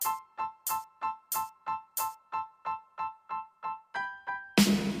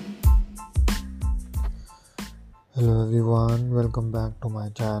Hello everyone, welcome back to my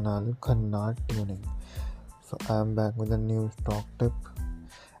channel Khanna Tuning. So I am back with a new stock tip,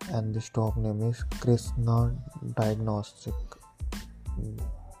 and the stock name is Krishna Diagnostic.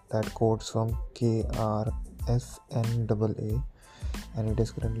 That codes from KRSNAA, and it is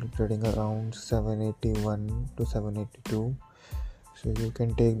currently trading around 781 to 782. So you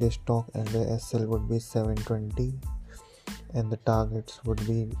can take this stock, and the SL would be 720, and the targets would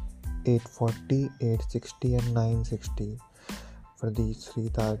be 840, 860 and 960. For these three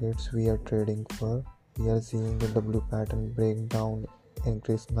targets we are trading for, we are seeing the W pattern breakdown in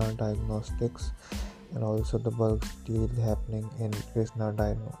Krishna Diagnostics, and also the bulk deal happening in Krishna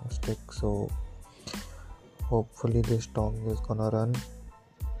Diagnostics. So hopefully this stock is gonna run,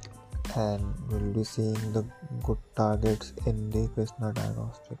 and we'll be seeing the good targets in the Krishna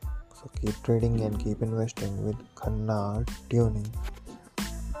Diagnostics. So keep trading and keep investing with Khanna Tuning.